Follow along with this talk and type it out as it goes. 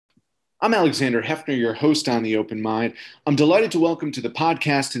I'm Alexander Hefner, your host on The Open Mind. I'm delighted to welcome to the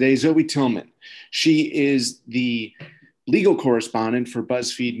podcast today Zoe Tillman. She is the legal correspondent for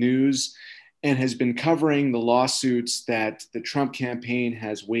BuzzFeed News and has been covering the lawsuits that the Trump campaign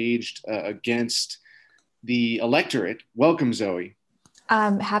has waged against the electorate. Welcome, Zoe.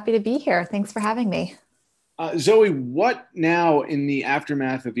 I'm happy to be here. Thanks for having me. Zoe, what now in the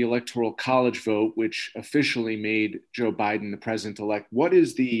aftermath of the Electoral College vote, which officially made Joe Biden the president-elect, what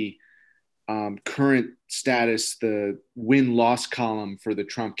is the current status, the win-loss column for the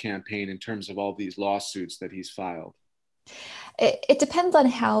Trump campaign in terms of all these lawsuits that he's filed? It depends on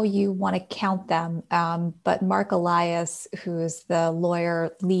how you want to count them. But Mark Elias, who's the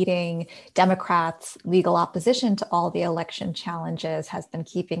lawyer leading Democrats' legal opposition to all the election challenges, has been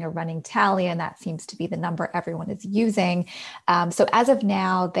keeping a running tally, and that seems to be the number everyone is using. So as of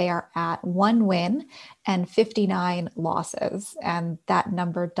now, they are at one win and 59 losses. And that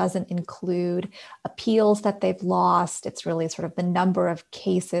number doesn't include appeals that they've lost. It's really sort of the number of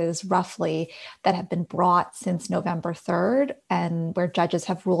cases roughly that have been brought since November 3rd, and where judges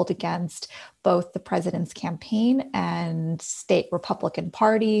have ruled against both the president's campaign and state Republican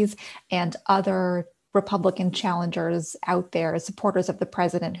parties and other Republican challengers out there, supporters of the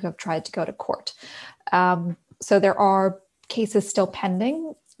president who have tried to go to court. So there are cases still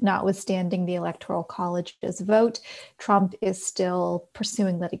pending. Notwithstanding the Electoral College's vote, Trump is still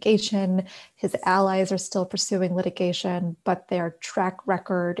pursuing litigation. His allies are still pursuing litigation, but their track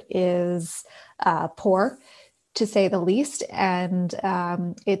record is poor, to say the least. And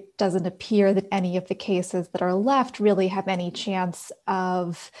it doesn't appear that any of the cases that are left really have any chance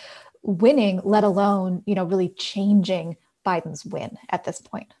of winning, let alone, really changing Biden's win at this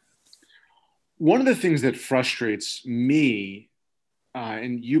point. One of the things that frustrates me,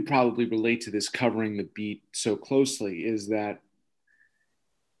 and you probably relate to this covering the beat so closely, is that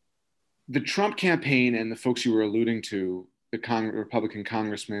the Trump campaign and the folks you were alluding to, the Republican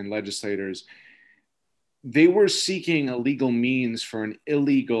congressmen, legislators, they were seeking a legal means for an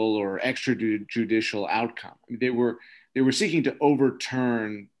illegal or extrajudicial outcome. They were seeking to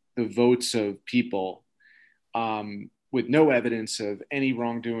overturn the votes of people with no evidence of any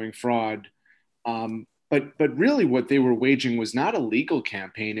wrongdoing, fraud. But really what they were waging was not a legal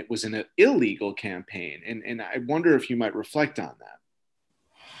campaign, it was an illegal campaign. And I wonder if you might reflect on that.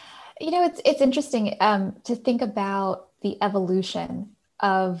 It's interesting to think about the evolution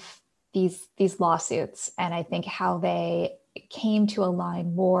of these lawsuits, and I think how they came to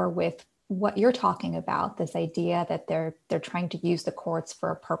align more with what you're talking about, this idea that they're trying to use the courts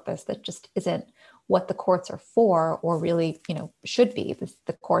for a purpose that just isn't what the courts are for, or really, should be.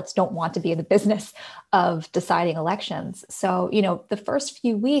 The courts don't want to be in the business of deciding elections. So, the first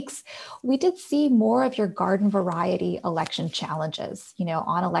few weeks, we did see more of your garden variety election challenges.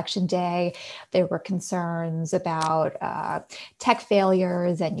 On election day, there were concerns about tech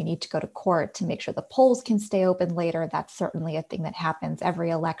failures, and you need to go to court to make sure the polls can stay open later. That's certainly a thing that happens every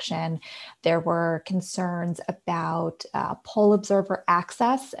election. There were concerns about poll observer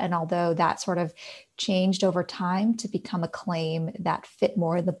access, and although that sort of changed over time to become a claim that fit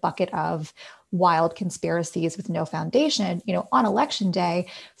more in the bucket of wild conspiracies with no foundation, on election day,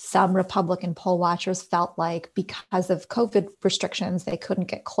 some Republican poll watchers felt like because of COVID restrictions, they couldn't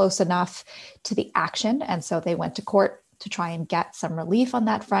get close enough to the action. And so they went to court to try and get some relief on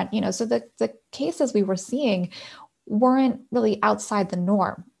that front. So the cases we were seeing weren't really outside the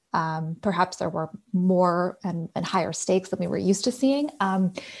norm. Perhaps there were more and higher stakes than we were used to seeing.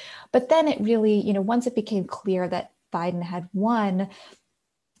 But then it really, once it became clear that Biden had won,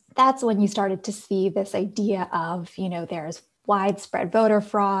 that's when you started to see this idea of, there's widespread voter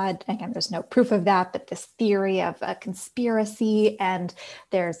fraud. Again, there's no proof of that, but this theory of a conspiracy, and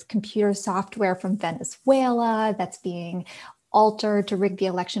there's computer software from Venezuela that's being altered to rig the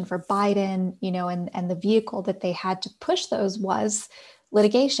election for Biden, and the vehicle that they had to push those was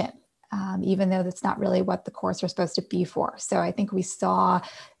litigation, even though that's not really what the courts are supposed to be for. So I think we saw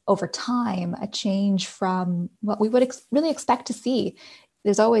over time a change from what we would really expect to see.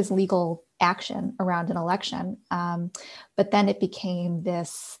 There's always legal action around an election, but then it became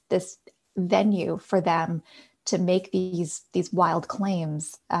this venue for them to make these wild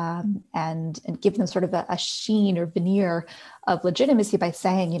claims and give them sort of a sheen or veneer of legitimacy by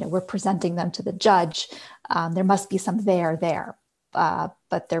saying, we're presenting them to the judge. There must be some there.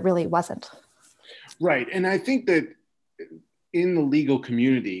 But there really wasn't. Right. And I think that in the legal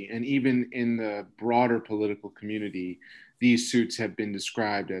community and even in the broader political community, these suits have been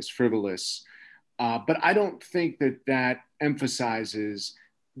described as frivolous. But I don't think that emphasizes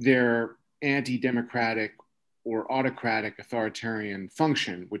their anti-democratic or autocratic authoritarian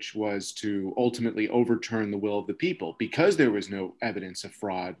function, which was to ultimately overturn the will of the people. Because there was no evidence of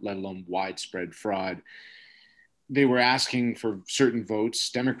fraud, let alone widespread fraud, they were asking for certain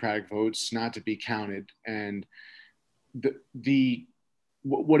votes, Democratic votes, not to be counted. And the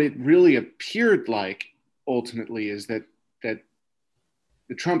what it really appeared like ultimately is that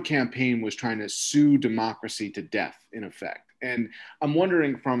the Trump campaign was trying to sue democracy to death, in effect. And I'm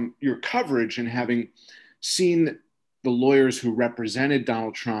wondering, from your coverage and having seen the lawyers who represented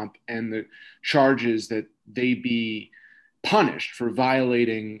Donald Trump and the charges that they be punished for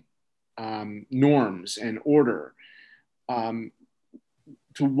violating norms and order, um,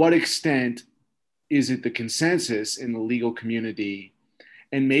 to what extent is it the consensus in the legal community,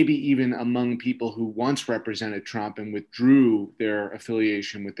 and maybe even among people who once represented Trump and withdrew their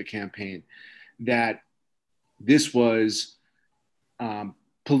affiliation with the campaign, that this was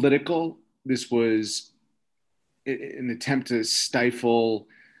political, this was an attempt to stifle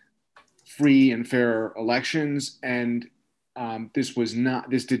free and fair elections, and this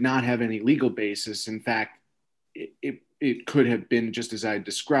did not have any legal basis. In fact, it could have been, just as I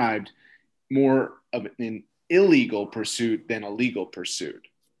described, more of an illegal pursuit than a legal pursuit.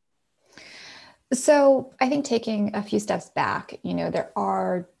 So I think taking a few steps back, there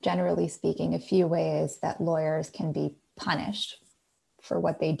are, generally speaking, a few ways that lawyers can be punished for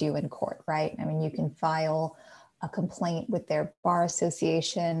what they do in court, right? I mean, you can file a complaint with their bar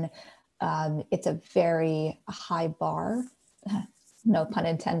association. It's a very high bar, no pun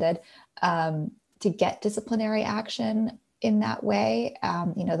intended, to get disciplinary action in that way.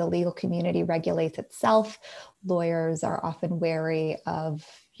 The legal community regulates itself. Lawyers are often wary of,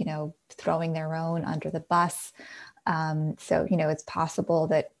 throwing their own under the bus. So it's possible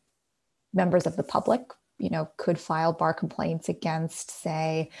that members of the public, could file bar complaints against,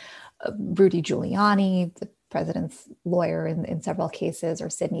 say, Rudy Giuliani, the president's lawyer in several cases, or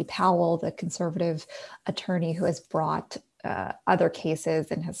Sidney Powell, the conservative attorney who has brought other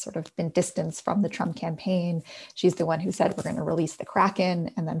cases and has sort of been distanced from the Trump campaign. She's the one who said, we're going to release the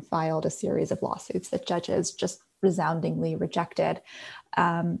Kraken, and then filed a series of lawsuits that judges just resoundingly rejected.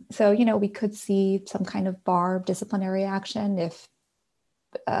 So, we could see some kind of bar disciplinary action if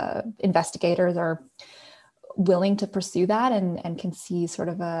investigators are willing to pursue that and can see sort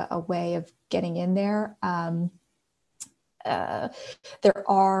of a way of getting in there. There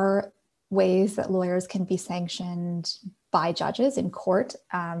are ways that lawyers can be sanctioned by judges in court.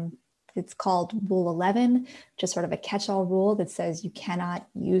 It's called Rule 11, which is sort of a catch-all rule that says you cannot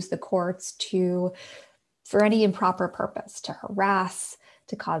use the courts for any improper purpose, to harass,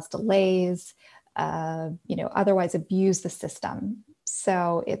 to cause delays, otherwise abuse the system.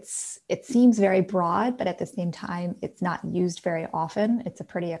 So it seems very broad, but at the same time, it's not used very often. It's a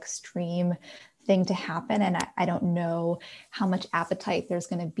pretty extreme thing to happen. And I don't know how much appetite there's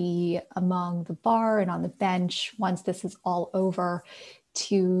going to be among the bar and on the bench once this is all over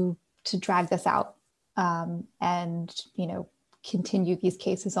to drag this out and continue these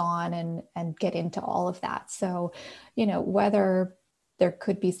cases on and get into all of that. So, whether there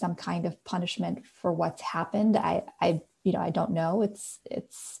could be some kind of punishment for what's happened, I don't know. It's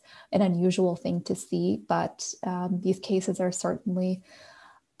an unusual thing to see, but these cases are certainly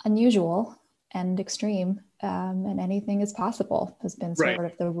unusual and extreme, and anything is possible has been sort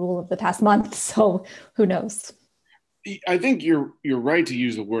of the rule of the past month. So who knows? I think you're right to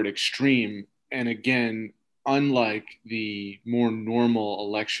use the word extreme. And again, unlike the more normal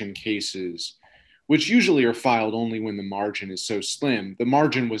election cases, which usually are filed only when the margin is so slim, the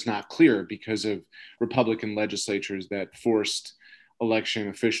margin was not clear because of Republican legislatures that forced election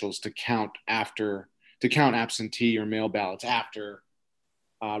officials to count absentee or mail ballots after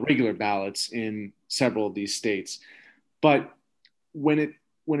regular ballots in several of these states. But when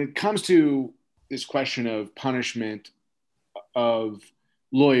it comes to this question of punishment of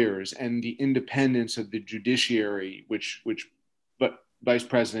lawyers and the independence of the judiciary, which but Vice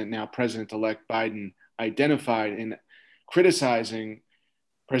President, now President-elect Biden, identified in criticizing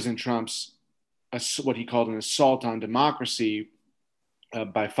President Trump's what he called an assault on democracy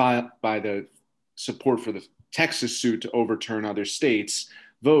by the support for the Texas suit to overturn other states'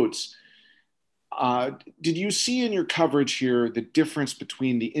 votes. Did you see in your coverage here the difference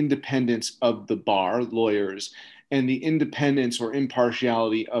between the independence of the bar, lawyers, and the independence or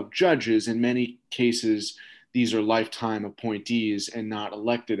impartiality of judges? In many cases, these are lifetime appointees and not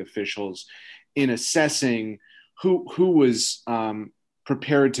elected officials, in assessing who was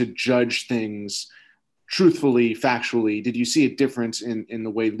prepared to judge things truthfully, factually. Did you see a difference in the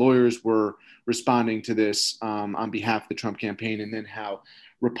way lawyers were responding to this on behalf of the Trump campaign, and then how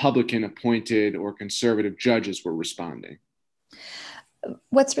Republican appointed or conservative judges were responding.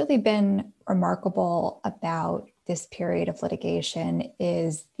 What's really been remarkable about this period of litigation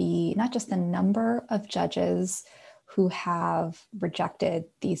is the not just the number of judges who have rejected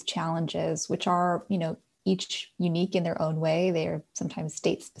these challenges, which are, each unique in their own way. They're sometimes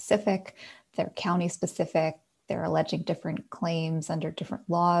state specific, they're county specific, they're alleging different claims under different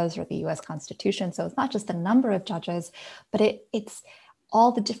laws or the US Constitution. So it's not just the number of judges, but it's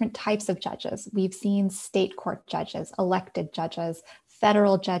all the different types of judges. We've seen state court judges, elected judges,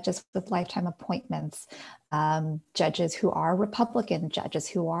 federal judges with lifetime appointments, judges who are Republican, judges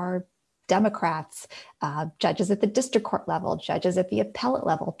who are Democrats, judges at the district court level, judges at the appellate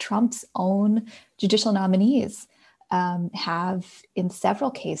level. Trump's own judicial nominees have, in several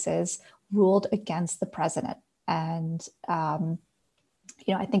cases, ruled against the president. And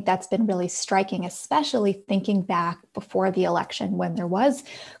I think that's been really striking, especially thinking back before the election when there was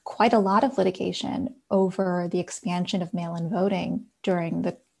quite a lot of litigation over the expansion of mail-in voting during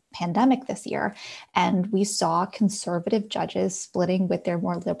the pandemic this year. And we saw conservative judges splitting with their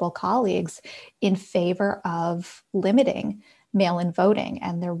more liberal colleagues in favor of limiting mail-in voting.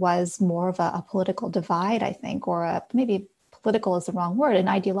 And there was more of a political divide, I think, or maybe political is the wrong word, an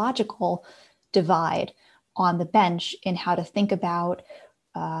ideological divide on the bench in how to think about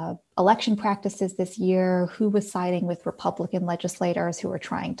election practices this year, who was siding with Republican legislators who were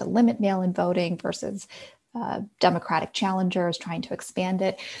trying to limit mail-in voting versus Democratic challengers trying to expand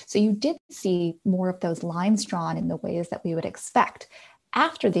it. So you did see more of those lines drawn in the ways that we would expect.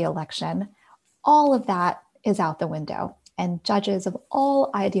 After the election, all of that is out the window. And judges of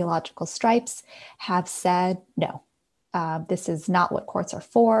all ideological stripes have said, no, this is not what courts are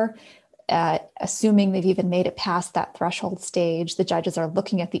for. Assuming they've even made it past that threshold stage, the judges are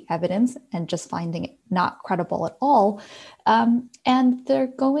looking at the evidence and just finding it not credible at all. And they're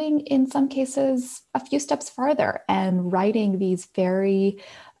going, in some cases, a few steps farther and writing these very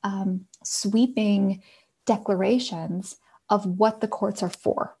sweeping declarations of what the courts are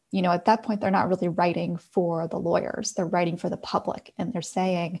for. At that point, they're not really writing for the lawyers, they're writing for the public. And they're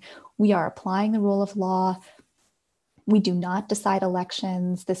saying, we are applying the rule of law. We do not decide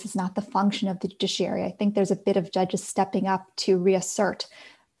elections. This is not the function of the judiciary. I think there's a bit of judges stepping up to reassert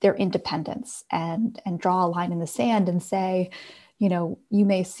their independence and draw a line in the sand and say, you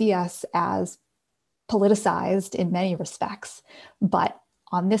may see us as politicized in many respects, but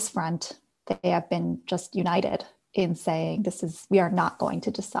on this front, they have been just united in saying we are not going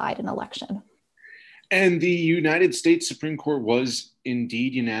to decide an election. And the United States Supreme Court was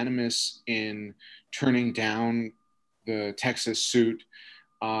indeed unanimous in turning down the Texas suit.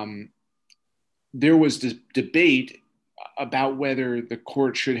 There was debate about whether the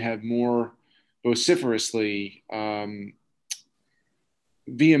court should have more vociferously,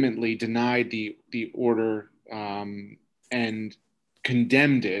 vehemently denied the order and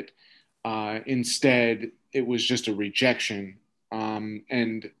condemned it. Instead, it was just a rejection,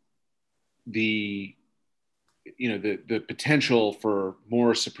 and the potential for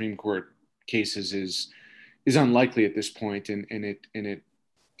more Supreme Court cases is unlikely at this point, and it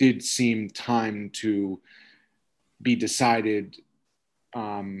did seem time to be decided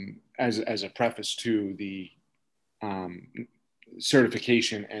as a preface to the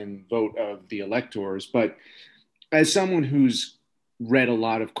certification and vote of the electors. But as someone who's read a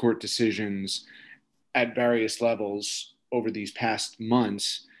lot of court decisions at various levels over these past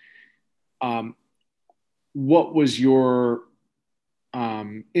months, what was your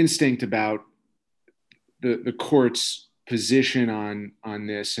instinct about the court's position on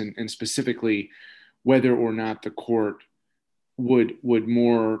this, and specifically whether or not the court would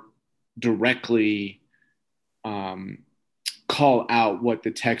more directly call out what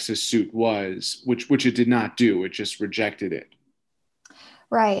the Texas suit was, which it did not do. It just rejected it.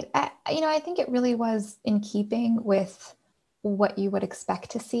 Right. I think it really was in keeping with what you would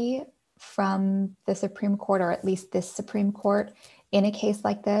expect to see from the Supreme Court, or at least this Supreme Court, in a case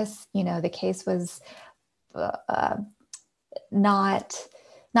like this. The case was not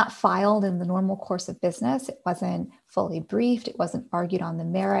filed in the normal course of business. It wasn't fully briefed. It wasn't argued on the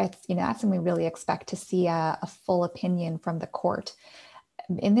merits. That's when we really expect to see a full opinion from the court.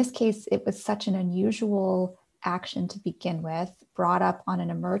 In this case, it was such an unusual action to begin with, brought up on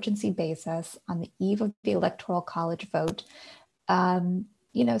an emergency basis on the eve of the Electoral College vote.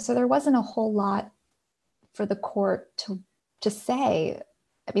 So there wasn't a whole lot for the court to say.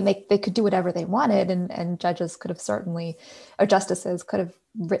 I mean, they could do whatever they wanted, and judges could have certainly, or justices could have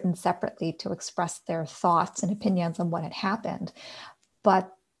written separately to express their thoughts and opinions on what had happened.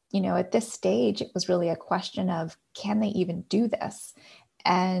 But, at this stage, it was really a question of, can they even do this?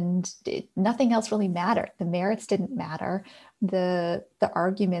 And nothing else really mattered. The merits didn't matter. The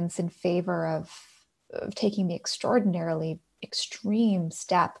arguments in favor of taking the extraordinarily extreme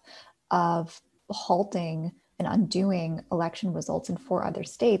step of halting and undoing election results in 4 other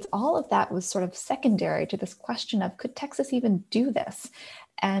states, all of that was sort of secondary to this question of, could Texas even do this?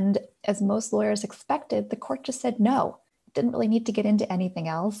 And as most lawyers expected, the court just said no. It didn't really need to get into anything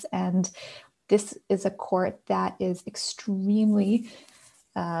else. And this is a court that is extremely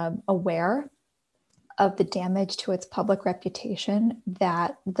aware of the damage to its public reputation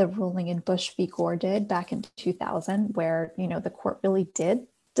that the ruling in Bush v. Gore did back in 2000, where, the court really did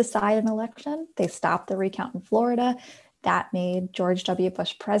decide an election. They stopped the recount in Florida. That made George W.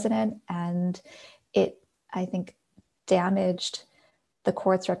 Bush president. And it, I think, damaged the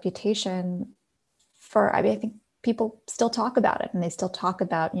court's reputation I think people still talk about it, and they still talk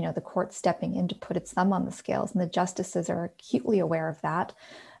about, the court stepping in to put its thumb on the scales, and the justices are acutely aware of that.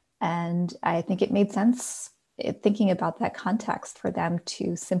 And I think it made sense, thinking about that context, for them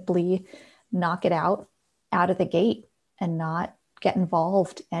to simply knock it out of the gate and not get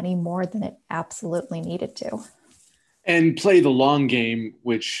involved any more than it absolutely needed to. And play the long game,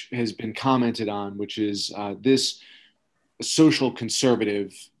 which has been commented on, which is this social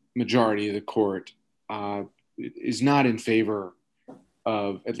conservative majority of the court is not in favor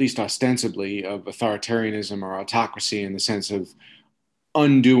of, at least ostensibly, of authoritarianism or autocracy, in the sense of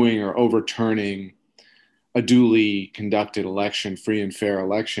undoing or overturning a duly conducted election, free and fair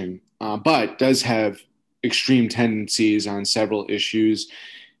election, but does have extreme tendencies on several issues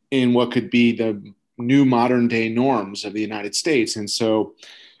in what could be the new modern day norms of the United States. And so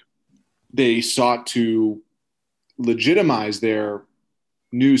they sought to legitimize their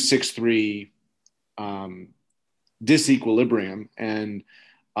new 6-3 disequilibrium, and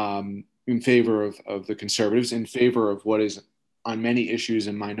in favor of the conservatives, in favor of what is on many issues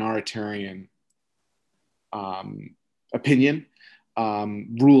a minoritarian opinion,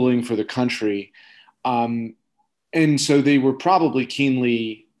 ruling for the country. And so they were probably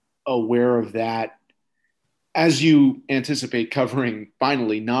keenly aware of that. As you anticipate covering,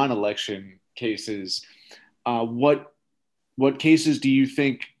 finally, non-election cases, what cases do you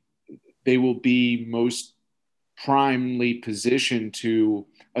think they will be most primely positioned to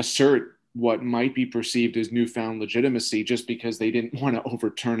assert what might be perceived as newfound legitimacy, just because they didn't want to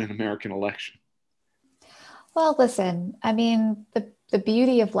overturn an American election? Well, listen, I mean, the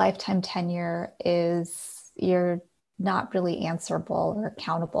beauty of lifetime tenure is you're not really answerable or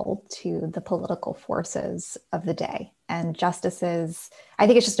accountable to the political forces of the day. And justices, I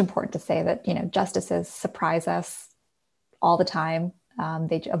think it's just important to say that, justices surprise us all the time.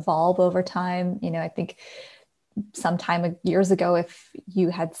 They evolve over time. I think sometime years ago, if you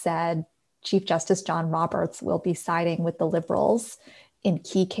had said Chief Justice John Roberts will be siding with the liberals in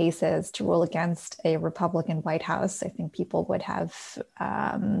key cases to rule against a Republican White House, I think people would have,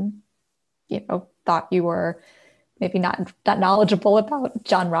 thought you were maybe not knowledgeable about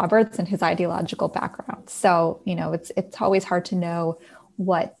John Roberts and his ideological background. So, it's always hard to know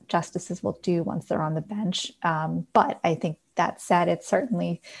what justices will do once they're on the bench. But I think that said, it's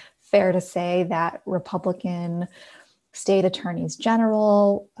certainly fair to say that Republican state attorneys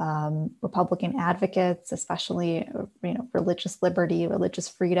general, Republican advocates, especially, religious liberty, religious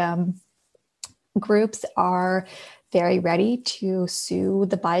freedom groups, are very ready to sue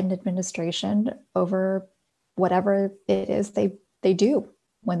the Biden administration over whatever it is they do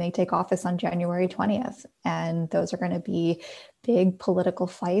when they take office on January 20th. And those are going to be big political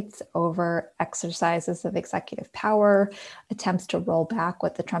fights over exercises of executive power, attempts to roll back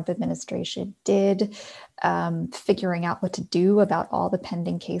what the Trump administration did, figuring out what to do about all the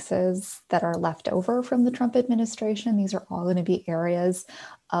pending cases that are left over from the Trump administration. These are all going to be areas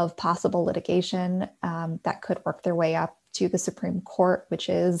of possible litigation that could work their way up to the Supreme Court, which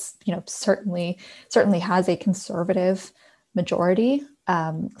is, certainly has a conservative majority,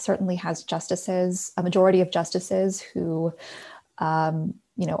 certainly has a majority of justices who,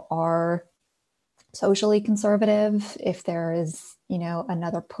 are socially conservative. If there is,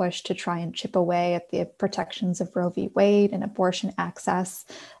 another push to try and chip away at the protections of Roe v. Wade and abortion access,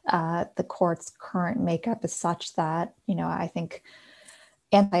 the court's current makeup is such that, I think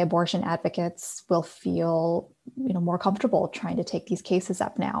anti-abortion advocates will feel, more comfortable trying to take these cases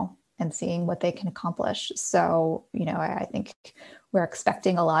up now and seeing what they can accomplish. So, I think we're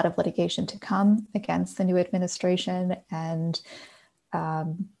expecting a lot of litigation to come against the new administration. And,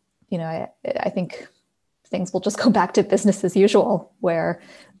 I think things will just go back to business as usual, where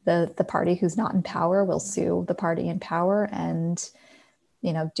the party who's not in power will sue the party in power and,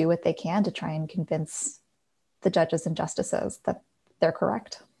 do what they can to try and convince the judges and justices that they're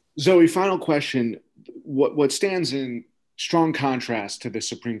correct. Zoe, final question. What stands in strong contrast to the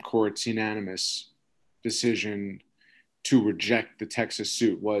Supreme Court's unanimous decision to reject the Texas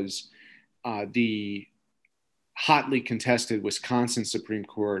suit was the hotly contested Wisconsin Supreme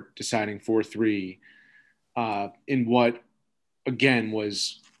Court deciding 4-3 in what, again,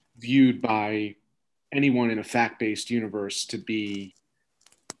 was viewed by anyone in a fact-based universe to be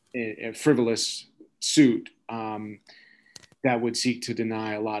a frivolous suit that would seek to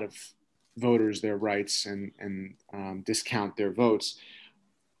deny a lot of voters their rights and discount their votes.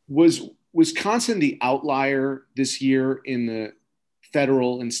 Was Wisconsin the outlier this year in the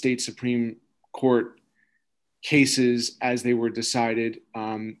federal and state Supreme Court cases as they were decided,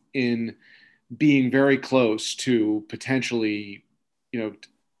 in being very close to potentially,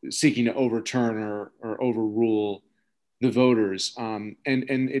 seeking to overturn or overrule the voters? And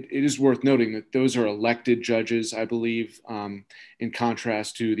it is worth noting that those are elected judges, I believe, in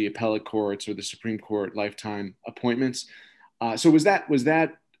contrast to the appellate courts or the Supreme Court lifetime appointments. So was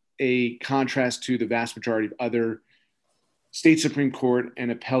that a contrast to the vast majority of other state Supreme Court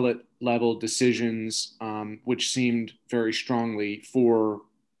and appellate level decisions, which seemed very strongly for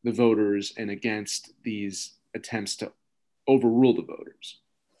the voters and against these attempts to overrule the voters?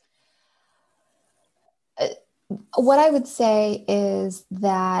 What I would say is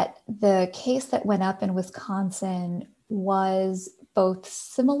that the case that went up in Wisconsin was both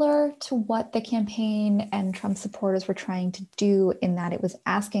similar to what the campaign and Trump supporters were trying to do, in that it was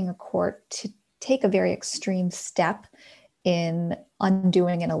asking a court to take a very extreme step in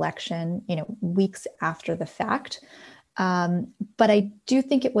undoing an election, weeks after the fact. But I do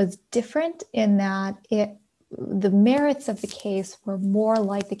think it was different in that the merits of the case were more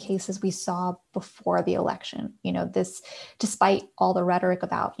like the cases we saw before the election. This, despite all the rhetoric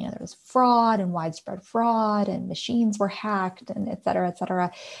about, there was fraud and widespread fraud and machines were hacked and et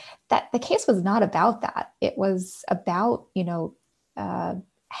cetera, that the case was not about that. It was about,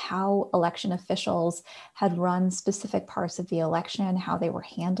 how election officials had run specific parts of the election, how they were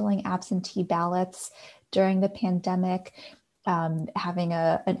handling absentee ballots during the pandemic, having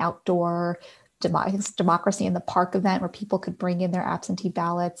an outdoor democracy in the park event where people could bring in their absentee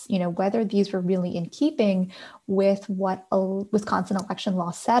ballots, whether these were really in keeping with what a Wisconsin election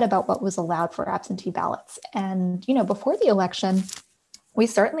law said about what was allowed for absentee ballots. And, before the election, we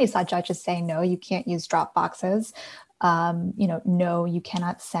certainly saw judges say, no, you can't use drop boxes. No, you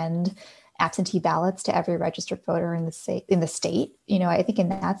cannot send absentee ballots to every registered voter in the state. I think in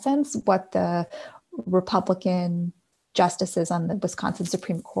that sense, what the Republican justices on the Wisconsin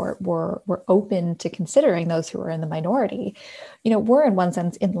Supreme Court were open to considering, those who were in the minority, were in one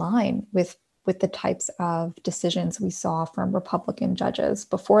sense in line with the types of decisions we saw from Republican judges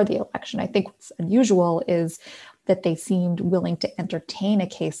before the election. I think what's unusual is that they seemed willing to entertain a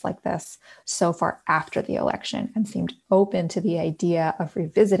case like this so far after the election and seemed open to the idea of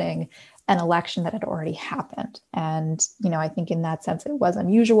revisiting an election that had already happened. And, I think in that sense, it was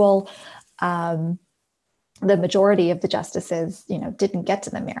unusual. The majority of the justices, didn't get to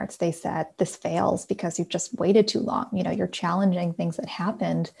the merits. They said this fails because you've just waited too long. You're challenging things that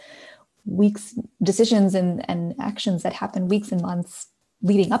happened decisions and actions that happened weeks and months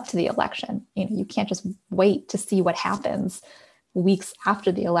leading up to the election. You can't just wait to see what happens weeks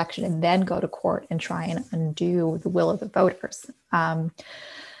after the election and then go to court and try and undo the will of the voters.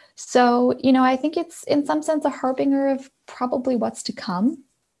 So, I think it's in some sense a harbinger of probably what's to come.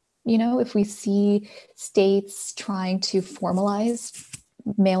 If we see states trying to formalize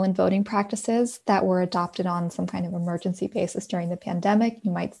mail-in voting practices that were adopted on some kind of emergency basis during the pandemic,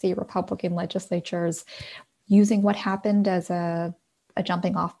 you might see Republican legislatures using what happened as a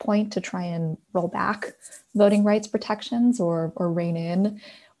jumping off point to try and roll back voting rights protections or rein in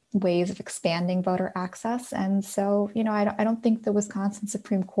ways of expanding voter access. And so, I don't think the Wisconsin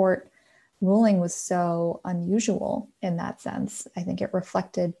Supreme Court ruling was so unusual in that sense. I think it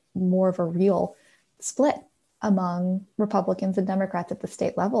reflected more of a real split among Republicans and Democrats at the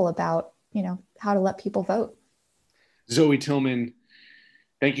state level about, how to let people vote. Zoe Tillman,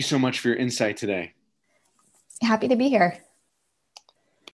 thank you so much for your insight today. Happy to be here.